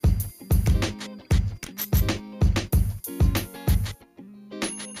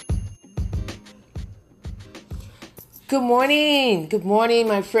Good morning. Good morning,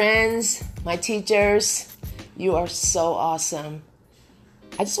 my friends, my teachers. You are so awesome.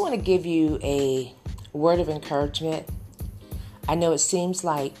 I just want to give you a word of encouragement. I know it seems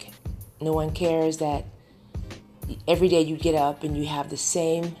like no one cares that every day you get up and you have the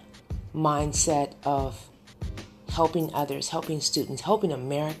same mindset of helping others, helping students, helping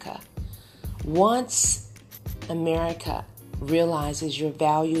America. Once America realizes your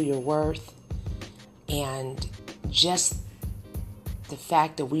value, your worth, and just the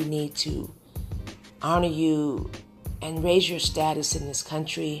fact that we need to honor you and raise your status in this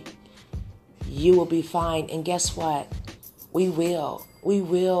country, you will be fine. And guess what? We will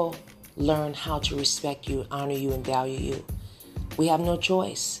learn how to respect you, honor you, and value you. We have no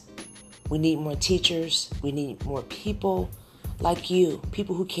choice. We need more teachers. We need more people like you,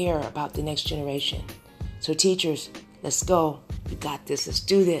 people who care about the next generation. So teachers, let's go. You got this. Let's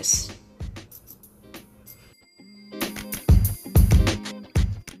do this.